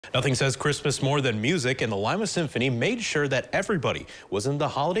Nothing says Christmas more than music, and the Lima Symphony made sure that everybody was in the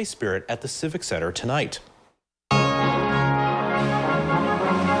holiday spirit at the Civic Center tonight.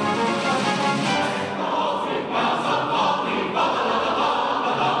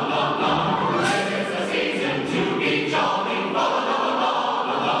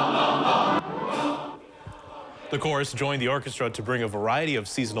 The chorus joined the orchestra to bring a variety of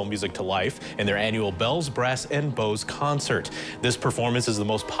seasonal music to life in their annual Bells, Brass, and Bows concert. This performance is the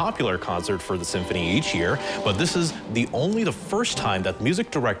most popular concert for the symphony each year, but this is only the first time that music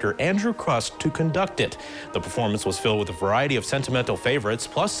director Andrew Crust to conduct it. The performance was filled with a variety of sentimental favorites,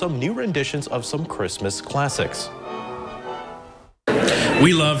 plus some new renditions of some Christmas classics.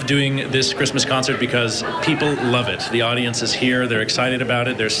 We love doing this Christmas concert because people love it. The audience is here, they're excited about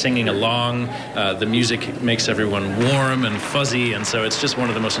it, they're singing along, the music makes everyone warm and fuzzy, and so it's just one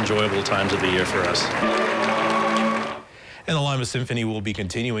of the most enjoyable times of the year for us. And the Lima Symphony will be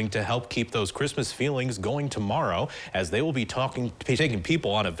continuing to help keep those Christmas feelings going tomorrow, as they will be taking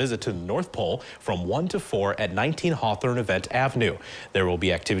people on a visit to the North Pole from 1 to 4 at 19 Hawthorne Event Avenue. There will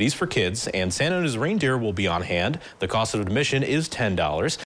be activities for kids, and Santa and his reindeer will be on hand. The cost of admission is $10.